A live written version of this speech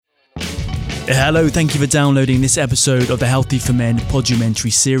Hello, thank you for downloading this episode of the Healthy for Men Podumentary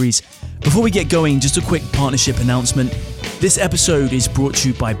series. Before we get going, just a quick partnership announcement. This episode is brought to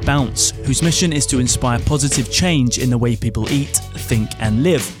you by Bounce, whose mission is to inspire positive change in the way people eat, think and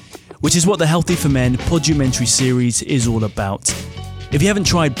live, which is what the Healthy for Men Podumentary series is all about. If you haven't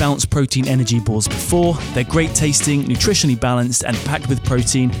tried Bounce Protein Energy Balls before, they're great tasting, nutritionally balanced and packed with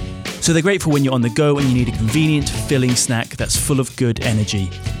protein, so they're great for when you're on the go and you need a convenient, filling snack that's full of good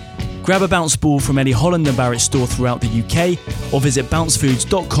energy. Grab a Bounce Ball from any Holland & Barrett store throughout the UK or visit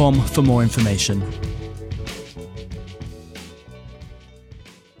bouncefoods.com for more information.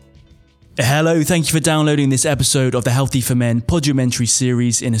 Hello, thank you for downloading this episode of the Healthy for Men Podumentary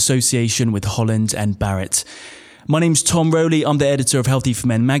series in association with Holland & Barrett. My name's Tom Rowley, I'm the editor of Healthy for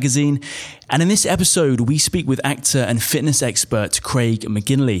Men magazine, and in this episode we speak with actor and fitness expert Craig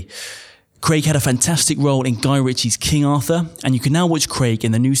McGinley. Craig had a fantastic role in Guy Ritchie's King Arthur, and you can now watch Craig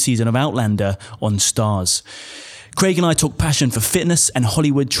in the new season of Outlander on Starz. Craig and I talk passion for fitness and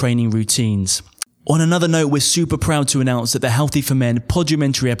Hollywood training routines. On another note, we're super proud to announce that the Healthy for Men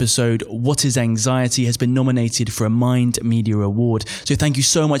Podumentary episode, What is Anxiety, has been nominated for a Mind Media Award. So thank you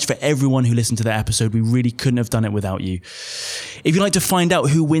so much for everyone who listened to that episode. We really couldn't have done it without you. If you'd like to find out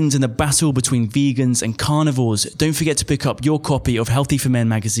who wins in the battle between vegans and carnivores, don't forget to pick up your copy of Healthy for Men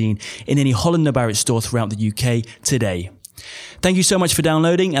magazine in any Holland & Barrett store throughout the UK today. Thank you so much for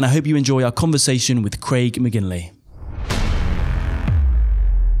downloading, and I hope you enjoy our conversation with Craig McGinley.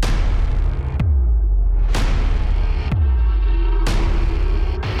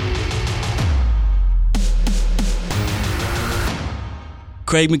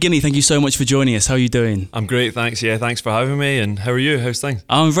 Craig McGinley, thank you so much for joining us. How are you doing? I'm great, thanks. Yeah, thanks for having me. And how are you? How's things?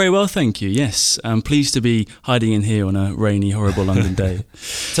 I'm very well, thank you. Yes, I'm pleased to be hiding in here on a rainy, horrible London day.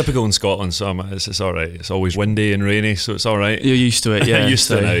 Typical in Scotland, so it's all right. It's always windy and rainy, so it's all right. You're used to it, yeah. Used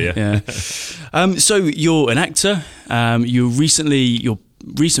to it now, yeah. So you're an actor. Your recent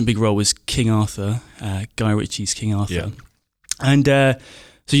big role was King Arthur, Guy Ritchie's King Arthur. Yeah. And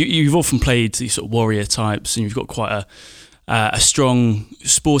so you've often played these sort of warrior types, and you've got quite a strong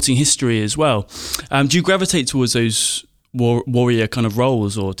sporting history as well. Do you gravitate towards those warrior kind of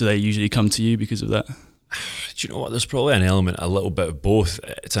roles, or do they usually come to you because of that? Do you know what? There's probably an element, a little bit of both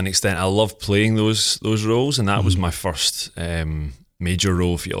to an extent. I love playing those roles, and that was my first major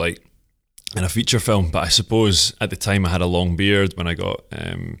role, if you like, in a feature film. But I suppose at the time I had a long beard when I got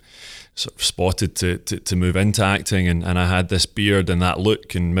sort of spotted to move into acting, and I had this beard and that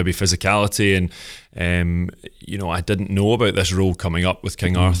look and maybe physicality, and I didn't know about this role coming up with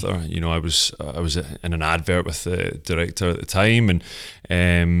King Arthur. I was in an advert with the director at the time,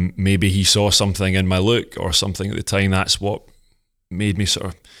 and maybe he saw something in my look or something at the time. That's what made me sort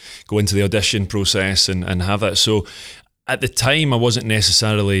of go into the audition process and have that. So at the time I wasn't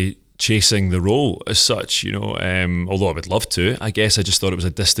necessarily chasing the role as such, although I would love to. I guess I just thought it was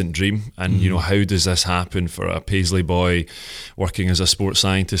a distant dream, and how does this happen for a Paisley boy working as a sports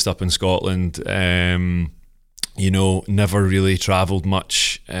scientist up in Scotland? Never really travelled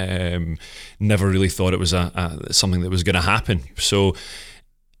much, never really thought it was something that was going to happen. So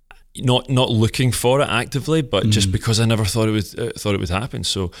not looking for it actively, but just because I never thought it would happen.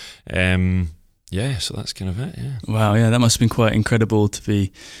 So so that's kind of it. Yeah. Wow. Yeah, that must have been quite incredible to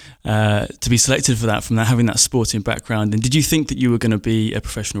be selected for that, from that, having that sporting background. And did you think that you were going to be a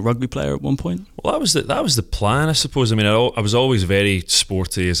professional rugby player at one point? Well, that was the plan, I suppose. I mean, I was always very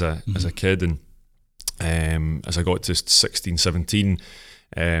sporty as a kid, and as I got to 16, 17,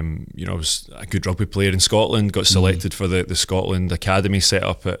 I was a good rugby player in Scotland. Got selected for the Scotland Academy set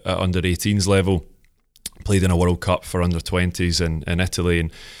up at under 18s level. Played in a World Cup for under 20s in Italy,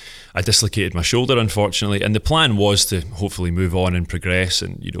 and I dislocated my shoulder, unfortunately, and the plan was to hopefully move on and progress.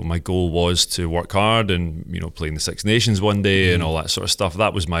 And my goal was to work hard and play in the Six Nations one day and all that sort of stuff.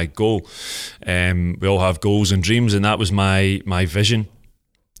 That was my goal. We all have goals and dreams, and that was my vision.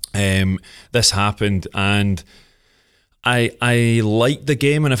 This happened, and I liked the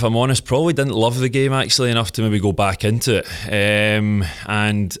game, and if I'm honest, probably didn't love the game actually enough to maybe go back into it.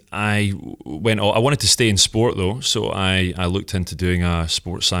 And I wanted to stay in sport though, so I looked into doing a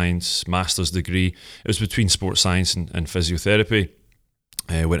sports science master's degree. It was between sports science and physiotherapy.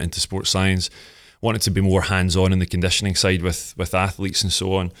 I went into sports science, wanted to be more hands-on in the conditioning side with athletes and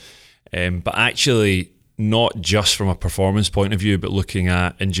so on. But actually, not just from a performance point of view, but looking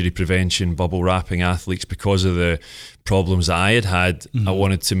at injury prevention, bubble wrapping athletes, because of the problems that I had. I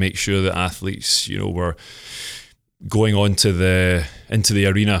wanted to make sure that athletes, were going on into the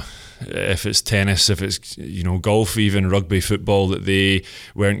arena if it's tennis, if it's, you know, golf, even rugby, football, that they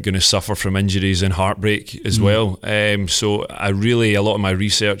weren't going to suffer from injuries and heartbreak as well. So a lot of my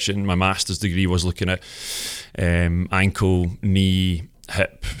research in my master's degree was looking at ankle, knee,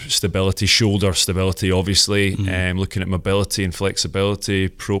 hip stability, shoulder stability, obviously, looking at mobility and flexibility,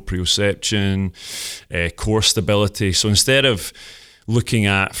 proprioception, core stability. So instead of looking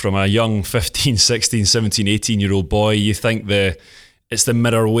at from a young 15, 16, 17, 18-year-old boy, you think it's the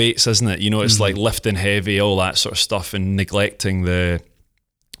mirror weights, isn't it? You know, it's like lifting heavy, all that sort of stuff, and neglecting the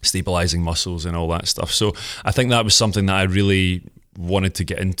stabilizing muscles and all that stuff. So I think that was something that I really wanted to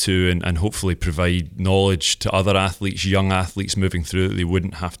get into and hopefully provide knowledge to other athletes, young athletes moving through, that they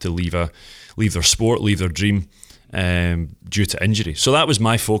wouldn't have to leave their sport, leave their dream due to injury. So that was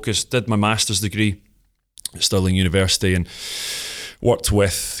my focus. Did my master's degree at Stirling University and worked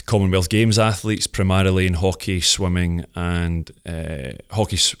with Commonwealth Games athletes, primarily in hockey, swimming, and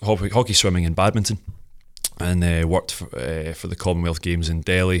hockey, swimming, and badminton. And worked for the Commonwealth Games in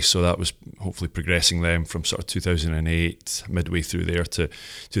Delhi, so that was hopefully progressing them from sort of 2008 midway through there to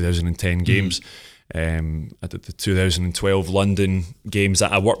 2010 Games. I did the 2012 London Games.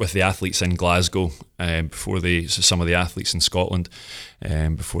 I worked with the athletes in Glasgow some of the athletes in Scotland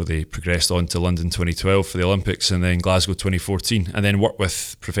before they progressed on to London 2012 for the Olympics, and then Glasgow 2014, and then worked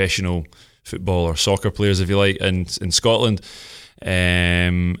with professional football or soccer players, if you like, in Scotland.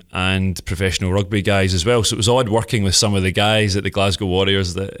 And professional rugby guys as well. So it was odd working with some of the guys at the Glasgow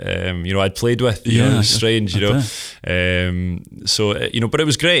Warriors that I'd played with. You know, it was strange, So but it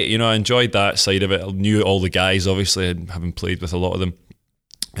was great. You know, I enjoyed that side of it. I knew all the guys, obviously, having played with a lot of them.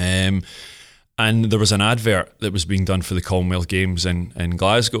 And there was an advert that was being done for the Commonwealth Games in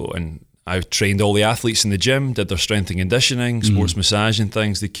Glasgow, and I trained all the athletes in the gym, did their strength and conditioning, sports massage and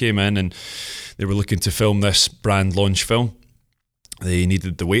things. They came in and they were looking to film this brand launch film. They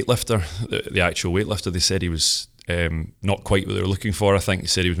needed the weightlifter, the actual weightlifter. They said he was not quite what they were looking for. I think they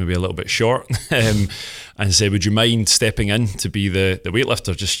said he was maybe a little bit short, and said, "Would you mind stepping in to be the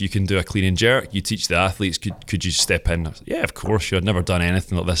weightlifter? Just you can do a clean and jerk. You teach the athletes. Could you step in?" I said, "Yeah, of course. I'd never done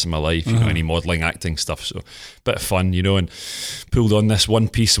anything like this in my life. You know, any modelling, acting stuff. So, bit of fun, you know." And pulled on this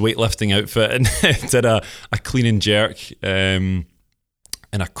one-piece weightlifting outfit and did a clean and jerk. It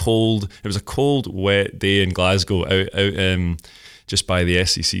was a cold, wet day in Glasgow out just by the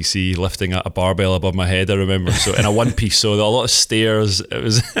SECC, lifting a barbell above my head, I remember. So in a one piece, so a lot of stares. It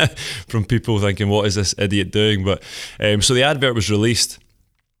was from people thinking, what is this idiot doing? But so the advert was released,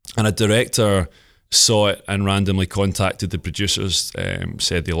 and a director saw it and randomly contacted the producers,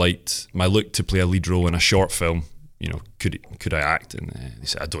 said they liked my look to play a lead role in a short film. You know, could I act? And they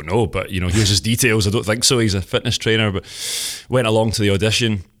said, I don't know, but here's his details. I don't think so. He's a fitness trainer. But went along to the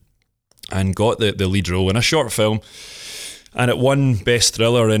audition and got the lead role in a short film. And it won Best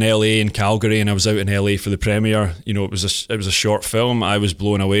Thriller in LA and Calgary, and I was out in LA for the premiere. You know, it was a short film. I was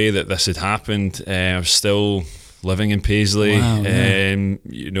blown away that this had happened. I was still living in Paisley. Wow,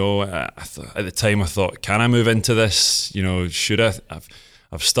 yeah. At the time I thought, can I move into this? You know, should I?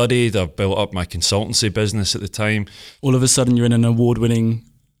 I've studied. I've built up my consultancy business at the time. All of a sudden, you're in an award-winning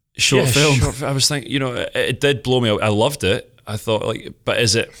short film. I was thinking, it did blow me out. I loved it. I thought, but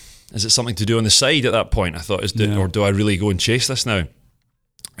is it something to do on the side at that point? I thought, or do I really go and chase this now?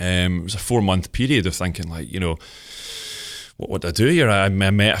 It was a 4-month period of thinking, what would I do here? I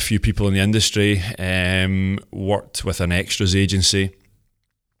met a few people in the industry, worked with an extras agency,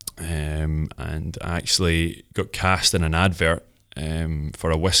 and I actually got cast in an advert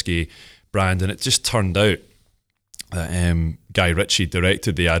for a whiskey brand, and it just turned out that Guy Ritchie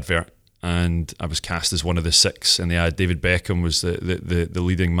directed the advert, and I was cast as one of the 6 in the ad. David Beckham was the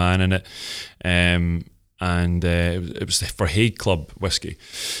leading man in it, and it was for Haig Club whiskey.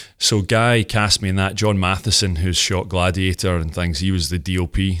 So Guy cast me in that. John Matheson, who's shot Gladiator and things, he was the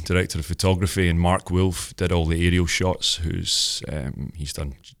DOP, director of photography, and Mark Wolf did all the aerial shots. He's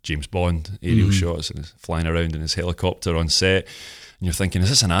done James Bond aerial shots and is flying around in his helicopter on set. And you're thinking, is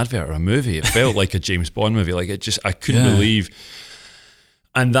this an advert or a movie? It felt like a James Bond movie. I couldn't believe.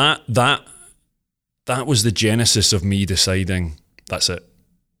 And that was the genesis of me deciding, that's it.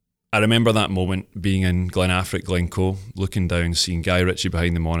 I remember that moment being in Glenafric, Glencoe, looking down, seeing Guy Ritchie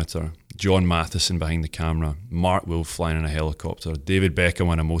behind the monitor, John Matheson behind the camera, Mark Wolf flying in a helicopter, David Beckham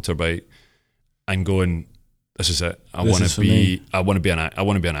on a motorbike, and going, this is it. I want to be an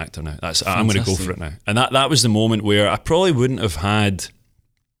actor now. I'm going to go for it now. And that was the moment where I probably wouldn't have had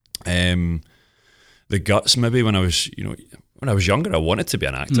the guts maybe when I was, when I was younger. I wanted to be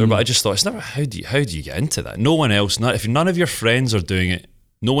an actor, but I just thought, it's never, how do you get into that? No one else, if none of your friends are doing it,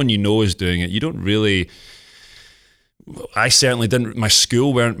 no one you know is doing it, you don't really, I certainly didn't. My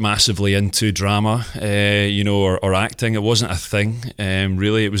school weren't massively into drama, or acting. It wasn't a thing.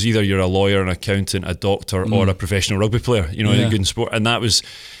 Really, it was either you're a lawyer, an accountant, a doctor, or a professional rugby player. In a good sport, and that was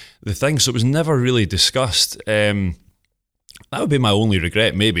the thing. So it was never really discussed. That would be my only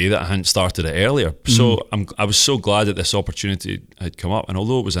regret, maybe, that I hadn't started it earlier. So I was so glad that this opportunity had come up. And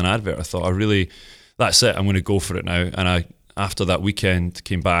although it was an advert, I thought, that's it. I'm going to go for it now. And after that weekend,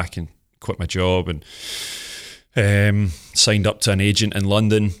 came back and quit my job and signed up to an agent in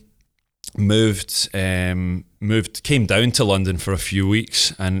London, came down to London for a few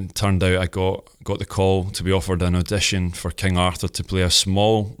weeks, and turned out I got the call to be offered an audition for King Arthur to play a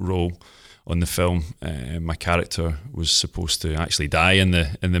small role on the film. My character was supposed to actually die in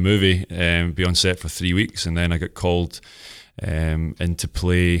the movie, be on set for 3 weeks, and then I got called in to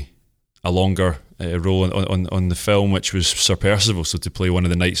play a longer role on the film, which was Sir Percival, so to play one of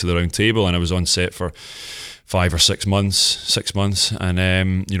the Knights of the Round Table, and I was on set for 5 or 6 months, and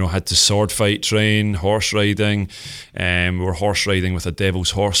had to sword fight train, horse riding. We were horse riding with a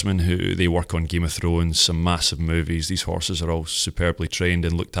Devil's Horseman who they work on Game of Thrones, some massive movies. These horses are all superbly trained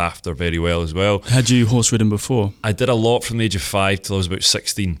and looked after very well as well. Had you horse ridden before? I did a lot from the age of 5 till I was about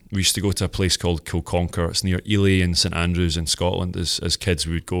 16. We used to go to a place called Kilconquhar. It's near Ely and St Andrews in Scotland. As kids,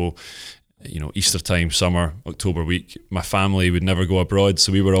 we would go, Easter time, summer, October week. My family would never go abroad,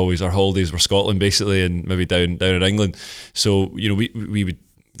 so we were always, our holidays were Scotland basically, and maybe down in England. So we would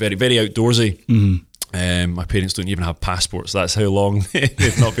very, very outdoorsy. My parents don't even have passports. That's how long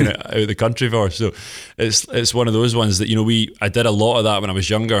they've not been out of the country for. So it's one of those ones that I did a lot of that when I was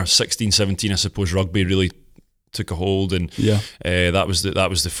younger. 16, 17, I suppose rugby really took a hold, and that was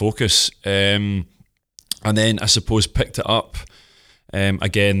the focus. And then I suppose picked it up.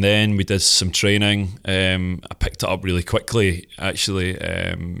 Again, then we did some training. I picked it up really quickly, actually,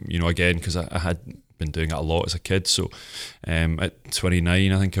 again, because I had been doing it a lot as a kid. So at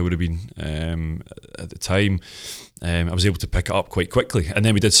 29, I think I would have been at the time, I was able to pick it up quite quickly. And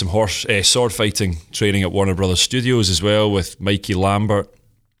then we did some sword fighting training at Warner Brothers Studios as well with Mikey Lambert,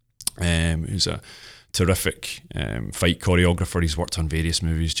 who's a terrific fight choreographer. He's worked on various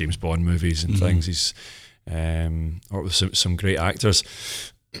movies, James Bond movies and things. He's worked with some great actors.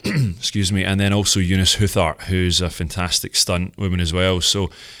 Excuse me. And then also Eunice Huthart, who's a fantastic stunt woman as well. So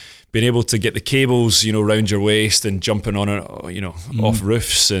being able to get the cables, round your waist and jumping on it, off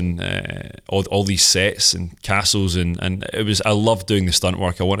roofs and all these sets and castles, and I loved doing the stunt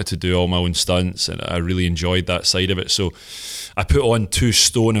work. I wanted to do all my own stunts, and I really enjoyed that side of it. So I put on 2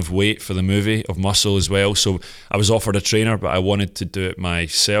 stone of weight for the movie, of muscle as well. So I was offered a trainer, but I wanted to do it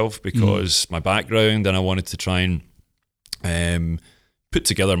myself because my background, and I wanted to try and put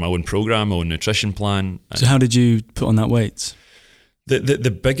together my own program, my own nutrition plan. So how did you put on that weight?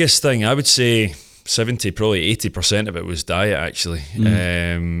 The biggest thing, I would say 70, probably 80% of it was diet, actually.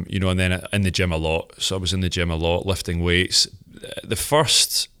 And then in the gym a lot. So I was in the gym a lot, lifting weights. The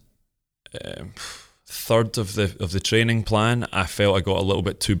first third of the training plan, I felt I got a little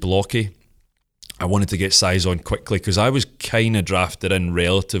bit too blocky. I wanted to get size on quickly because I was kind of drafted in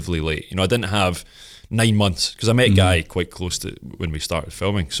relatively late. I didn't have 9 months because I met Guy quite close to when we started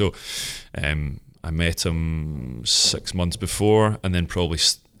filming. So I met him 6 months before, and then probably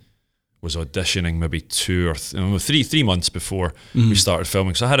was auditioning maybe 2 or 3 months before we started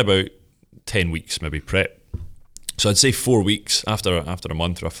filming. So I had about 10 weeks maybe prep. So I'd say 4 weeks after a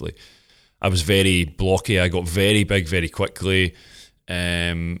month roughly. I was very blocky. I got very big very quickly.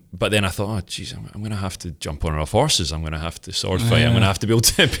 But then I thought, geez, I'm going to have to jump on and off horses. I'm going to have to sword fight. I'm going to have to be able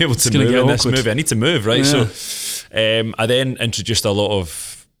to move in this movie. I need to move, right? Yeah. So I then introduced a lot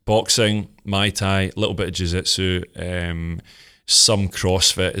of boxing, Muay Thai, a little bit of Jiu-Jitsu, some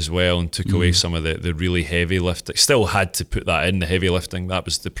CrossFit as well, and took away some of the really heavy lifting. Still had to put that in, the heavy lifting. That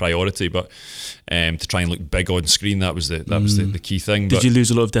was the priority, but to try and look big on screen, that was the key thing. Did you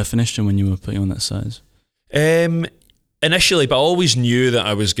lose a lot of definition when you were putting on that size? Initially, but I always knew that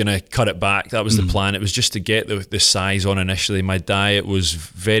I was going to cut it back. That was the plan. It was just to get the size on initially. My diet was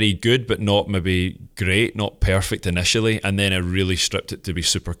very good, but not maybe great, not perfect initially. And then I really stripped it to be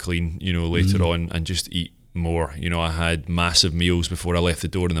super clean, later on, and just eat more. I had massive meals before I left the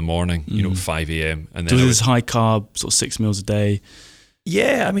door in the morning, 5 a.m. And then so this high carb, sort of 6 meals a day?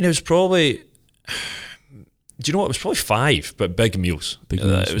 Yeah, I mean, it was probably... Do you know what? It was probably 5, but big meals.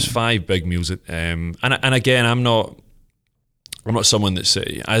 It was 5 big meals. And again, I'm not someone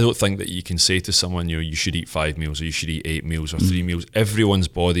that I don't think that you can say to someone, you should eat 5 meals or you should eat 8 meals or 3 meals. Everyone's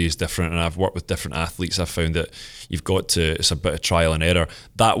body is different, and I've worked with different athletes. I've found that it's a bit of trial and error.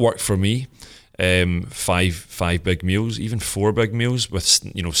 That worked for me. 5 big meals, even 4 big meals with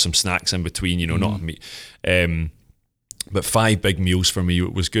some snacks in between. Not meat. But 5 big meals for me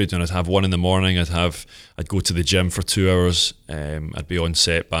was good, and I'd have one in the morning. I'd go to the gym for 2 hours. I'd be on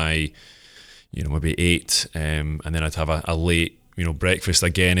set by, maybe 8, and then I'd have a late, breakfast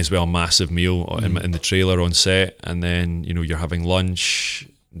again as well, massive meal in the trailer on set, and then you're having lunch,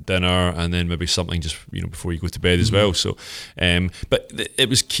 dinner, and then maybe something just before you go to bed as well. So but it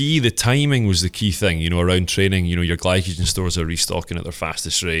was key. The timing was the key thing around training. Your glycogen stores are restocking at their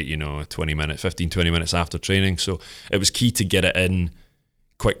fastest rate 20 minutes after training, so it was key to get it in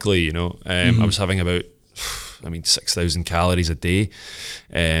quickly. I was having about 6,000 calories a day.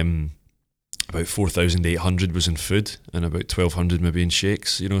 About 4,800 was in food, and about 1,200 maybe in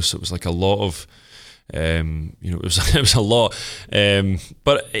shakes. So it was like a lot of it was a lot,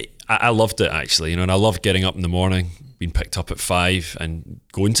 but I loved it actually, and I loved getting up in the morning, being picked up at 5 and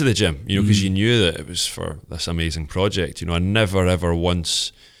going to the gym, because you knew that it was for this amazing project. I never ever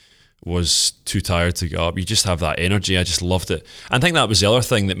once was too tired to get up. You just have that energy. I just loved it. I think that was the other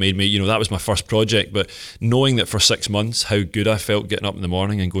thing that made me, that was my first project, but knowing that for 6 months, how good I felt getting up in the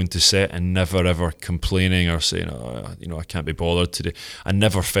morning and going to set and never ever complaining or saying, I can't be bothered today. I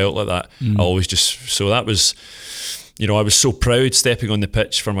never felt like that. I always so that was, I was so proud stepping on the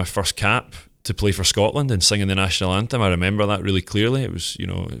pitch for my first cap to play for Scotland and singing the national anthem. I remember that really clearly.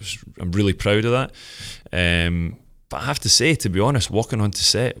 I'm really proud of that. But I have to say, to be honest, walking onto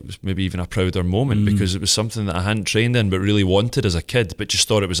set was maybe even a prouder moment, because it was something that I hadn't trained in but really wanted as a kid, but just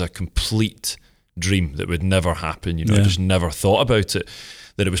thought it was a complete dream that would never happen. I just never thought about it,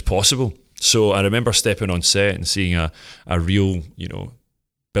 that it was possible. So I remember stepping on set and seeing a real,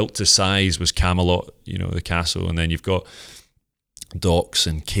 built to size was Camelot, the castle, and then you've got docks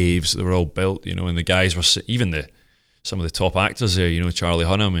and caves that were all built, and the guys were, even some of the top actors there, Charlie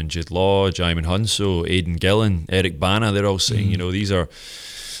Hunnam and Jude Law, Jaimin Hunso, Aidan Gillen, Eric Bana, they're all saying, these are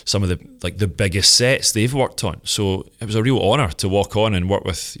some of the biggest sets they've worked on. So it was a real honour to walk on and work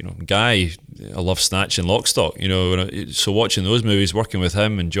with, Guy. I love Snatch and Lockstock, so watching those movies, working with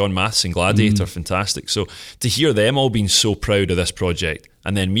him, and John Matheson, Gladiator, fantastic. So to hear them all being so proud of this project,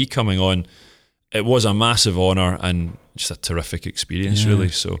 and then me coming on, it was a massive honour and just a terrific experience, really.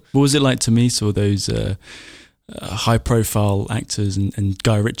 So what was it like to meet all those high-profile actors and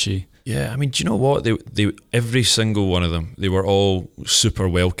Guy Ritchie? Yeah, do you know what? They every single one of them, they were all super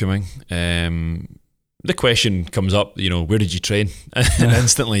welcoming. The question comes up, where did you train? And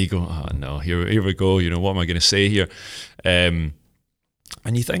instantly you go, oh no, here we go. What am I going to say here? And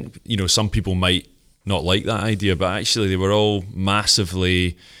you think, some people might not like that idea, but actually they were all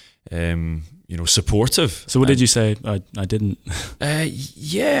massively supportive. So what did you say? I didn't.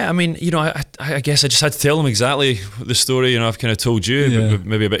 Yeah, I guess I just had to tell them exactly the story. I've kind of told you, but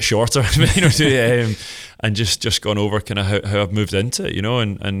maybe a bit shorter, and just gone over kind of how I've moved into it,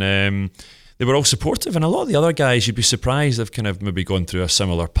 and they were all supportive. And a lot of the other guys, you'd be surprised, they've kind of maybe gone through a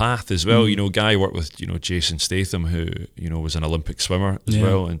similar path as well. Guy worked with Jason Statham, who was an Olympic swimmer as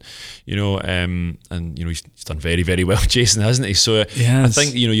well, and he's done very, very well, Jason, hasn't he? So I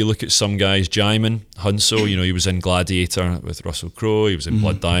think you look at some guys, Jaimin Hunso, he was in Gladiator with Russell Crowe, he was in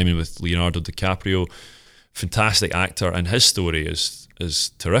Blood Diamond with Leonardo DiCaprio, fantastic actor, and his story is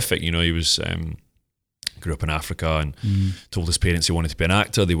terrific. He was grew up in Africa and told his parents he wanted to be an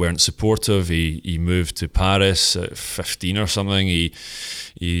actor. They weren't supportive. He moved to Paris at 15 or something.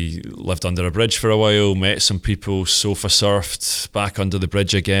 He lived under a bridge for a while, met some people, sofa surfed, back under the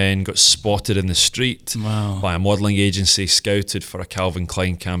bridge again, got spotted in the street by a modelling agency, scouted for a Calvin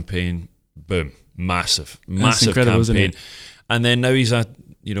Klein campaign. Boom. Massive campaign. Isn't it? And then now he's a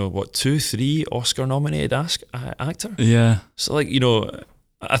 2-3 Oscar nominated actor. Yeah. So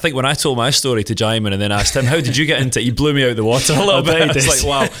I think when I told my story to Jaimin and then asked him, how did you get into it? He blew me out the water a little bit. It's like,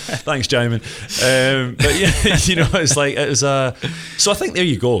 wow, thanks, Jaimin. But yeah, so I think there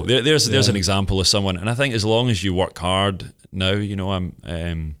you go. There's an example of someone. And I think as long as you work hard now,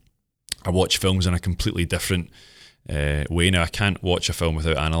 I watch films in a completely different way now. I can't watch a film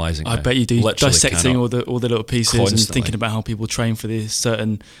without analysing it. I bet you do. Literally dissecting all the little pieces constantly. And thinking about how people train for these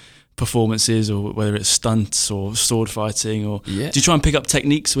certain performances, or whether it's stunts or sword fighting, or do you try and pick up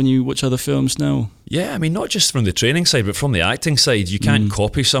techniques when you watch other films now? Yeah, not just from the training side, but from the acting side. You can't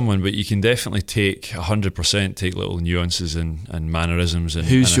copy someone, but you can definitely take 100% take little nuances and mannerisms.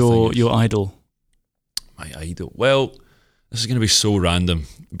 Who's your idol? My idol? Well, this is going to be so random,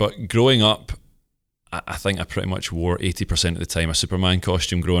 but growing up, I think I pretty much wore 80% of the time a Superman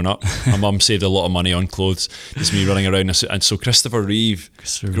costume growing up. My mum saved a lot of money on clothes, just me running around. And so Christopher Reeve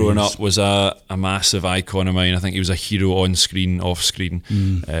growing up was a massive icon of mine. I think he was a hero on screen, off screen.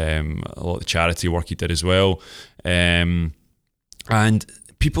 A lot of the charity work he did as well. And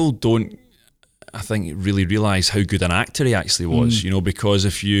people don't, I think, really realise how good an actor he actually was, you know, because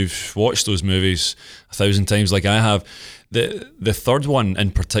if you've watched those movies 1,000 times like I have, the third one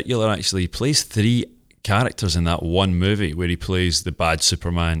in particular, actually, he plays 3 characters in that one movie, where he plays the bad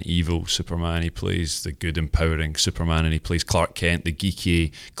Superman, evil Superman, he plays the good empowering Superman, and he plays Clark Kent, the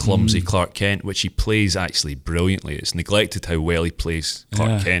geeky clumsy Clark Kent, which he plays actually brilliantly. It's neglected how well he plays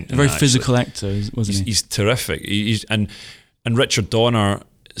Clark Kent. A very physical actor, wasn't he? He's terrific. And Richard Donner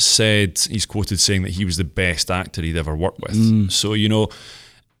said, he's quoted saying that he was the best actor he'd ever worked with. So, you know,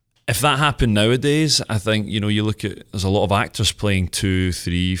 if that happened nowadays, I think, you know, you look at, there's a lot of actors playing 2,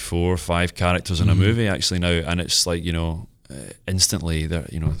 3, 4, 5 characters in a movie actually now, and it's like, you know, instantly they're,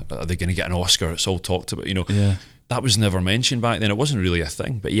 you know, are they going to get an Oscar? It's all talked about, you know. That was never mentioned back then. It wasn't really a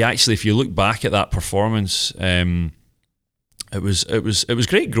thing. But he actually, if you look back at that performance, it was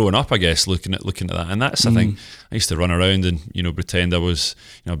great growing up, I guess, looking at that. And that's, I think, I used to run around and, you know, pretend I was,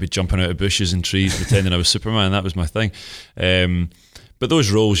 you know, I'd be jumping out of bushes and trees pretending I was Superman. That was my thing. But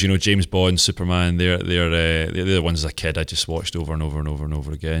those roles, you know, James Bond, Superman, they're the ones as a kid I just watched over and over and over and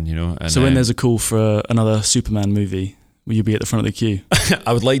over again, you know. And, so when there's a call for another Superman movie, will you be at the front of the queue?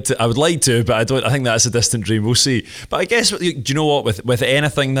 I would like to, but I think that's a distant dream. We'll see. But I guess, do you know what? With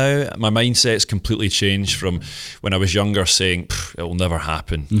anything now, my mindset's completely changed from when I was younger, saying it will never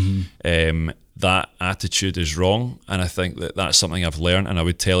happen. That attitude is wrong, and I think that's something I've learned. And I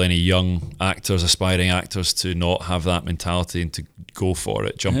would tell any young actors, aspiring actors, to not have that mentality and to go for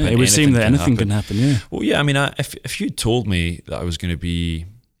it. Jump in. It would seem that anything can happen. Yeah. Well, yeah. I mean, if you told me that I was going to be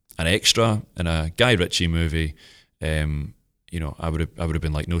an extra in a Guy Ritchie movie, you know, I would have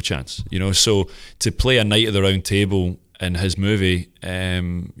been like, no chance. You know, so to play a Knight of the Round Table in his movie,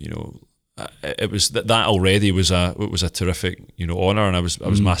 you know, it was that already was a terrific, you know, honour, and I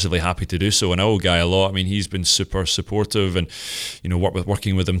was massively happy to do so. And I owe Guy a lot. I mean, he's been super supportive, and, you know,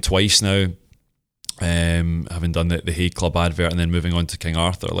 working with him twice now, having done the Hague Club advert and then moving on to King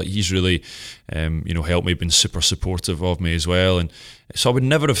Arthur. Like, he's really, you know, helped me, been super supportive of me as well. And so I would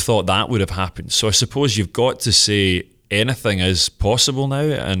never have thought that would have happened. So I suppose you've got to say anything is possible now,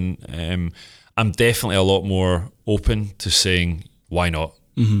 and I'm definitely a lot more open to saying why not.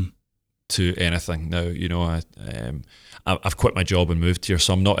 To anything now. You know, I've quit my job and moved here,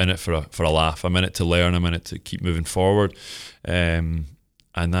 so I'm not in it for a laugh. I'm in it to learn. I'm in it to keep moving forward, and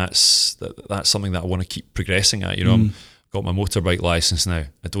that's something that I want to keep progressing at. You know, I've got my motorbike license now.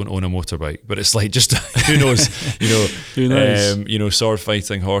 I don't own a motorbike, but it's like, just who knows? You know, who knows? You know, sword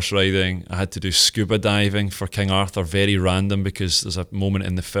fighting, horse riding. I had to do scuba diving for King Arthur, very random, because there's a moment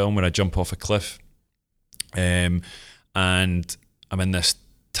in the film where I jump off a cliff, and I'm in this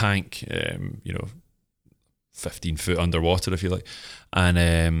tank, you know, 15 foot underwater, if you like, and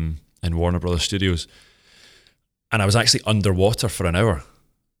in Warner Brothers Studios, and I was actually underwater for an hour.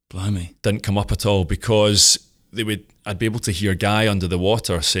 Blimey. Didn't come up at all, because I'd be able to hear Guy under the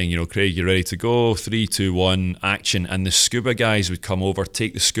water saying, you know, Craig, you ready to go? 3, 2, 1, action. And the scuba guys would come over,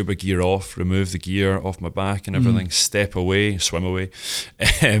 take the scuba gear off, remove the gear off my back and everything, step away, swim away,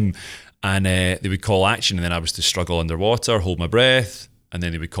 and they would call action, and then I was to struggle underwater, hold my breath, and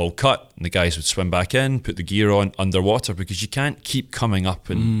then they would call cut, and the guys would swim back in, put the gear on underwater, because you can't keep coming up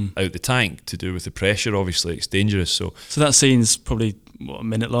and out the tank to do with the pressure. Obviously, it's dangerous. So that scene's probably a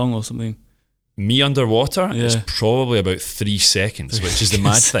minute long or something. Me underwater is probably about 3 seconds, which is the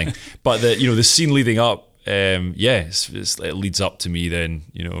mad thing. But the scene leading up, it leads up to me then,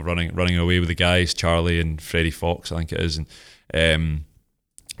 you know, running away with the guys, Charlie and Freddie Fox, I think it is, and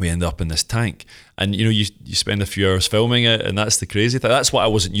we end up in this tank, and you know, you spend a few hours filming it, and that's the crazy thing. That's what I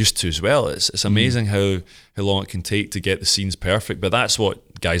wasn't used to as well. It's amazing how long it can take to get the scenes perfect. But that's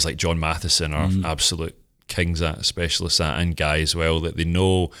what guys like John Matheson are absolute kings at, specialists at, and Guy as well, that they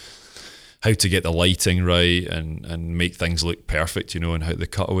know how to get the lighting right and make things look perfect, you know, and how the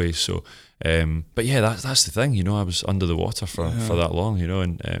cutaways. So but yeah, that's the thing, you know, I was under the water for that long, you know,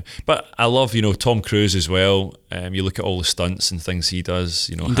 and but I love, you know, Tom Cruise as well. You look at all the stunts and things he does,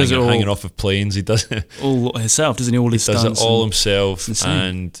 you know, hanging off of planes. He does it all himself, doesn't he? All his stunts. Does it all himself,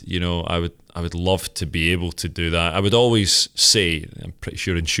 and you know, I would love to be able to do that. I would always say, I'm pretty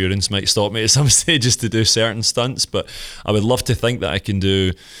sure insurance might stop me at some stages to do certain stunts, but I would love to think that I can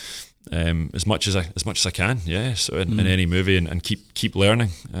do as much as I can, so in any movie, and keep learning,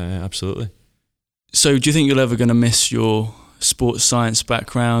 absolutely. So do you think you're ever going to miss your sports science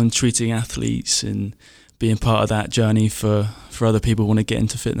background, treating athletes and being part of that journey for other people who want to get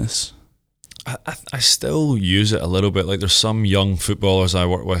into fitness? I still use it a little bit. Like, there's some young footballers I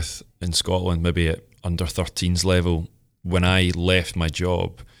work with in Scotland, maybe at under 13s level. When I left my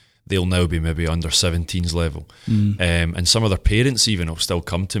job, they'll now be maybe under 17s level. And some of their parents even will still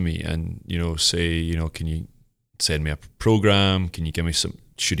come to me and, say, can you send me a program? Can you give me some,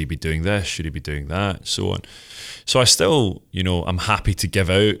 should he be doing this? Should he be doing that? So on. So I still, I'm happy to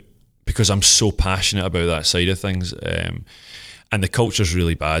give out because I'm so passionate about that side of things. And the culture's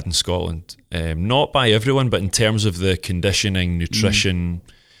really bad in Scotland. Not by everyone, but in terms of the conditioning, nutrition.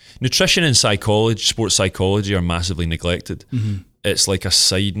 Nutrition and psychology, sports psychology are massively neglected. It's like a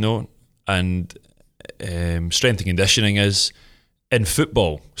side note. And strength and conditioning is, in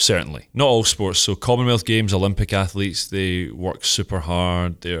football, certainly. Not all sports. So Commonwealth Games, Olympic athletes, they work super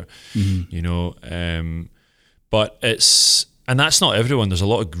hard. They're, but it's, and that's not everyone. There's a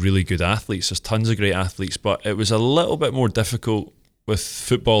lot of really good athletes. There's tons of great athletes, but it was a little bit more difficult with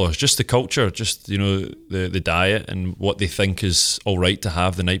footballers. Just the culture, just, the diet and what they think is all right to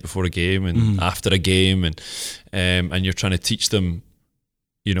have the night before a game and after a game. And you're trying to teach them,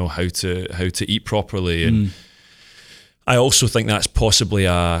 how to eat properly. And I also think that's possibly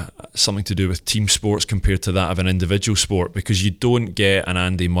something to do with team sports compared to that of an individual sport, because you don't get an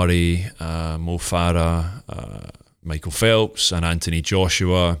Andy Murray, Mo Farah, Michael Phelps, and Anthony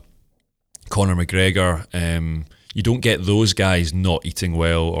Joshua, Conor McGregor. You don't get those guys not eating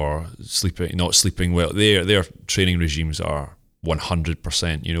well or not sleeping well. Their training regimes are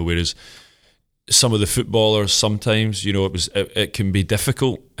 100%. Whereas some of the footballers sometimes, it can be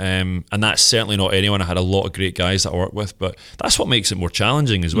difficult, and that's certainly not anyone. I had a lot of great guys that I worked with, but that's what makes it more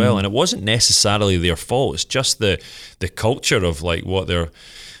challenging as well. And it wasn't necessarily their fault. It's just the culture of like what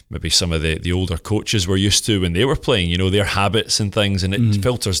maybe some of the older coaches were used to when they were playing, their habits and things, and it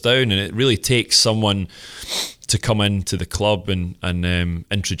filters down, and it really takes someone to come into the club and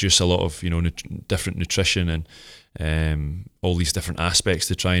introduce a lot of different nutrition and all these different aspects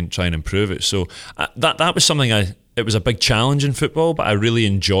to try and improve it. So that was something it was a big challenge in football, but I really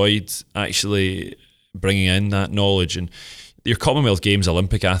enjoyed actually bringing in that knowledge. And your Commonwealth Games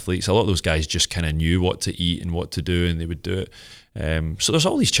Olympic athletes, a lot of those guys just kind of knew what to eat and what to do, and they would do it. So there's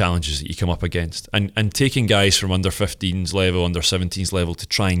all these challenges that you come up against, and taking guys from under 15s level, under 17s level to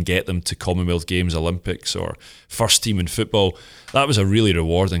try and get them to Commonwealth Games, Olympics, or first team in football, that was a really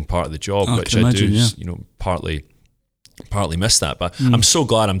rewarding part of the job, which I do partly miss that. But I'm so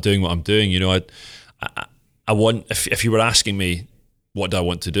glad I'm doing what I'm doing. I want, if you were asking me what do I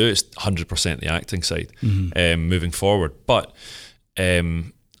want to do, it's 100% the acting side moving forward. But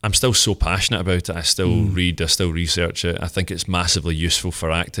I'm still so passionate about it. I still read, I still research it. I think it's massively useful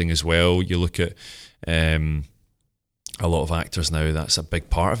for acting as well. You look at a lot of actors now, that's a big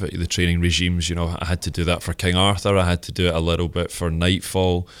part of it, the training regimes. I had to do that for King Arthur. I had to do it a little bit for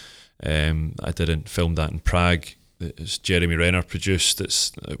Nightfall. I filmed that in Prague. It's Jeremy Renner produced.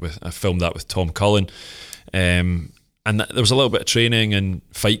 I filmed that with Tom Cullen. And there was a little bit of training and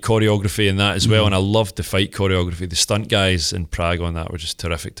fight choreography in that as well. And I loved the fight choreography. The stunt guys in Prague on that were just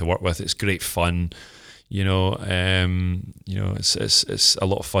terrific to work with. It's great fun. It's a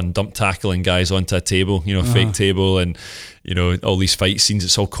lot of fun dump tackling guys onto a table, fake table, and all these fight scenes.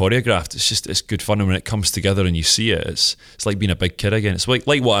 It's all choreographed. It's good fun, and when it comes together and you see it, it's like being a big kid again. It's like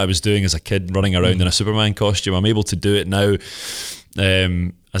what I was doing as a kid, running around in a Superman costume. I'm able to do it now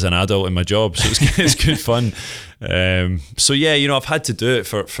as an adult in my job, so it's good fun. So yeah, I've had to do it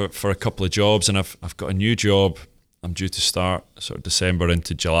for a couple of jobs, and I've got a new job. I'm due to start sort of December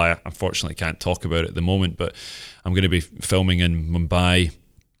into July. Unfortunately, can't talk about it at the moment, but I'm going to be filming in Mumbai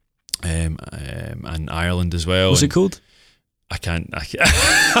and Ireland as well. What's it called? I can't.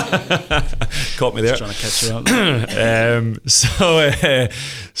 Caught me there. Just trying to catch you up.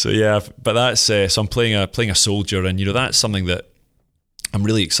 So yeah, but that's so I'm playing a soldier, and that's something that I'm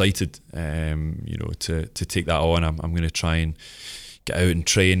really excited, to take that on. I'm going to try and get out and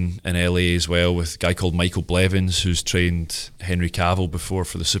train in LA as well with a guy called Michael Blevins, who's trained Henry Cavill before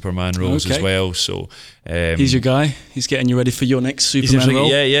for the Superman roles as well. So he's your guy. He's getting you ready for your next Superman role.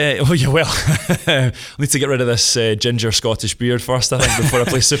 Yeah. Oh yeah. Well, I need to get rid of this ginger Scottish beard first, I think, before I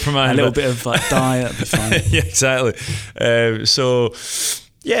play Superman. A little bit of dye, that'd be fine. Yeah, exactly. So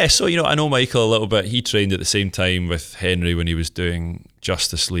I know Michael a little bit. He trained at the same time with Henry when he was doing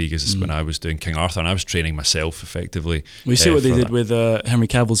Justice League as when I was doing King Arthur, and I was training myself effectively. We see what they did with Henry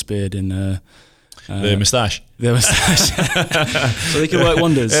Cavill's beard in the moustache. The moustache. So they can work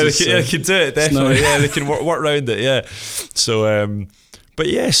wonders. Yeah, they can do it, definitely. Yeah, they can work around it, yeah. So but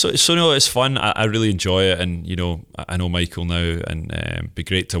yeah, so no, it's fun. I really enjoy it, and I know Michael now, and it'd be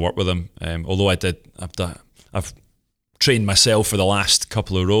great to work with him. Although I've trained myself for the last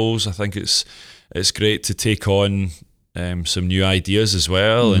couple of roles. I think it's great to take on some new ideas as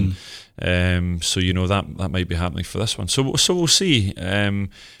well, and So that might be happening for this one. So we'll see.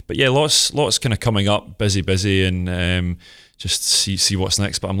 But yeah, lots kind of coming up, busy, and just see what's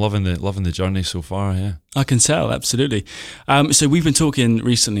next. But I'm loving the journey so far. Yeah, I can tell, absolutely. So we've been talking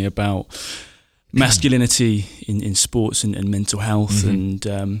recently about masculinity in sports and mental health, and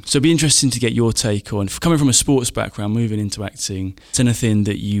so it'd be interesting to get your take on, coming from a sports background, moving into acting. Is there anything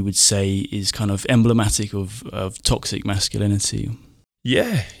that you would say is kind of emblematic of toxic masculinity?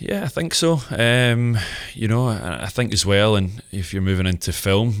 Yeah, I think so. I think as well, and if you're moving into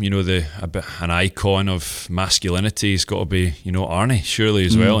film, an icon of masculinity has got to be, Arnie, surely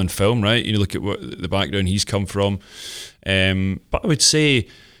as well in film, right? Look at what the background he's come from. But I would say,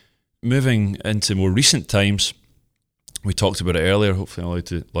 moving into more recent times, we talked about it earlier. Hopefully, I'm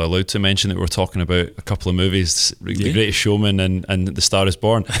allowed to mention that we're talking about a couple of movies, The Greatest Showman and The Star Is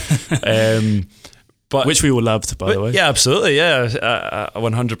Born. Which we all loved, by the way. Yeah, absolutely. Yeah,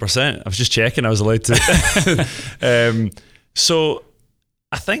 100%. I was just checking. I was allowed to. So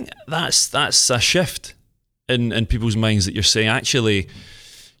I think that's a shift in people's minds, that you're saying, actually,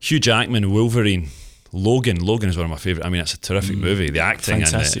 Hugh Jackman, Wolverine, Logan is one of my favourite. I mean, it's a terrific movie. The acting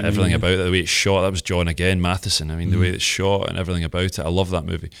and everything about it, the way it's shot. That was John Matheson. I mean, the way it's shot and everything about it. I love that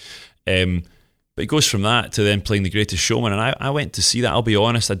movie. But it goes from that to then playing The Greatest Showman. And I went to see that. I'll be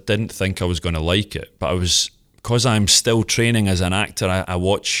honest, I didn't think I was going to like it. But because I'm still training as an actor, I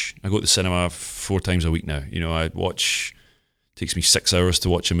go to the cinema 4 times a week now. It takes me 6 hours to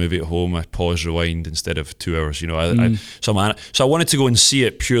watch a movie at home. I pause, rewind instead of 2 hours. So I wanted to go and see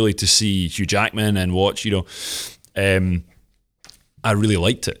it purely to see Hugh Jackman and watch. I really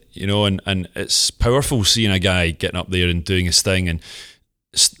liked it. And it's powerful seeing a guy getting up there and doing his thing. And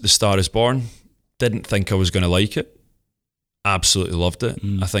The Star Is Born, didn't think I was going to like it. Absolutely loved it.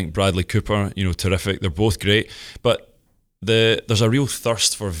 I think Bradley Cooper, terrific. They're both great. But there's a real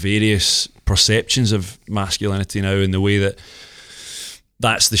thirst for various perceptions of masculinity now, in the way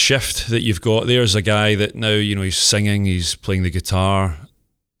that's the shift that you've got. There's a guy that now, he's singing, he's playing the guitar.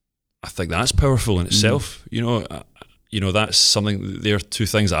 I think that's powerful in itself. That's something, there are 2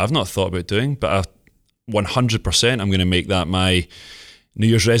 things that I've not thought about doing, but 100% I'm going to make that my New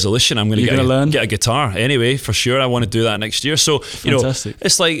Year's resolution. I'm going to get a guitar anyway, for sure. I want to do that next year. So, Fantastic.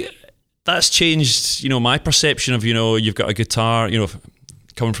 It's like, that's changed, my perception of, you've got a guitar,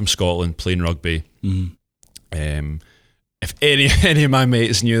 coming from Scotland, playing rugby. If any of my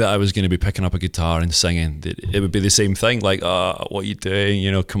mates knew that I was going to be picking up a guitar and singing, it would be the same thing. Like, what are you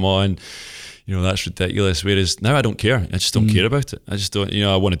doing? Come on. That's ridiculous. Whereas now I don't care. I just don't care about it. I just don't,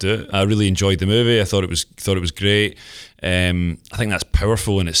 I want to do it. I really enjoyed the movie. I thought it was great. I think that's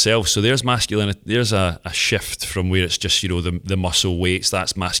powerful in itself. So there's masculinity. There's a shift from where it's just, the muscle weights,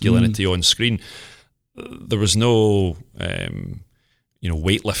 that's masculinity on screen. There was no,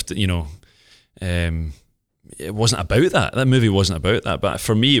 weightlifting, it wasn't about that. That movie wasn't about that. But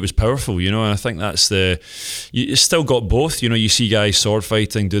for me, it was powerful, and I think that's you still got both. You see guys sword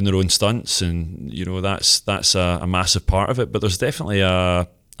fighting, doing their own stunts, and that's a massive part of it. But there's definitely a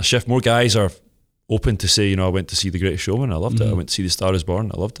shift. More guys are open to say, I went to see The Greatest Showman, I loved it. I went to see The Star Is Born,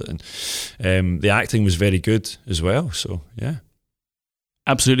 I loved it. And the acting was very good as well. So yeah.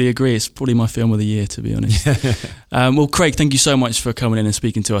 Absolutely agree. It's probably my film of the year, to be honest. Well, Craig, thank you so much for coming in and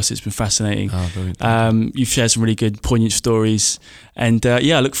speaking to us. It's been fascinating. Oh, brilliant. You've shared some really good, poignant stories. And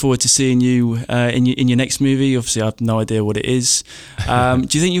I look forward to seeing you in your next movie. Obviously, I have no idea what it is. Do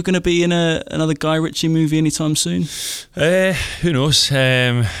you think you're going to be in another Guy Ritchie movie anytime soon? Who knows?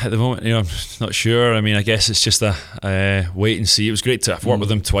 At the moment, I'm not sure. I mean, I guess it's just a wait and see. It was great to have worked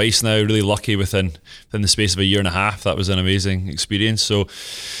with him twice now. Really lucky within the space of a year and a half. That was an amazing experience. So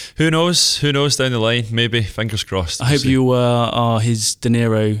who knows? Who knows down the line? Maybe. Fingers crossed. I hope you are his De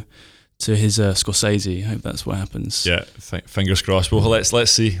Niro to his Scorsese. I hope that's what happens. Yeah, fingers crossed. Well, let's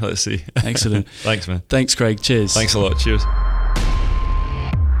see. Excellent. Thanks, man. Thanks, Craig. Cheers. Thanks a lot. Cheers.